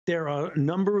there are a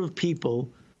number of people,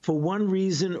 for one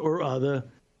reason or other,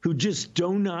 who just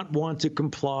do not want to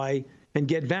comply and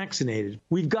get vaccinated.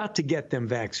 We've got to get them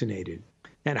vaccinated.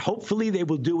 And hopefully they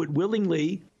will do it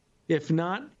willingly. If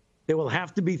not, there will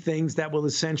have to be things that will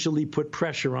essentially put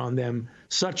pressure on them,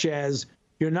 such as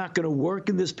you're not going to work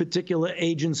in this particular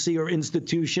agency or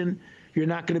institution. You're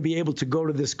not going to be able to go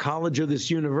to this college or this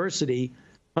university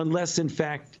unless, in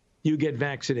fact, you get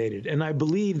vaccinated. And I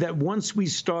believe that once we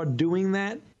start doing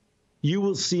that, you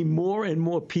will see more and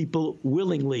more people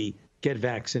willingly get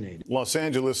vaccinated. Los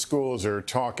Angeles schools are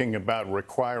talking about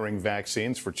requiring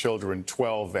vaccines for children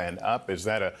 12 and up. Is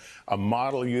that a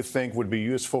model you think would be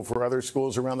useful for other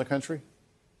schools around the country?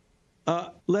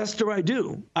 Lester, I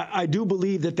do. I do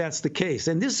believe that that's the case.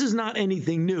 And this is not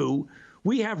anything new.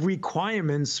 We have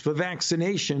requirements for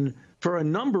vaccination for a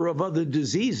number of other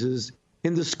diseases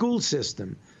in the school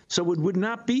system. So it would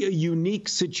not be a unique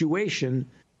situation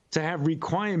to have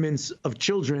requirements of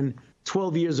children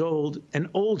 12 years old and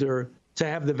older to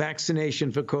have the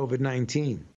vaccination for COVID-19.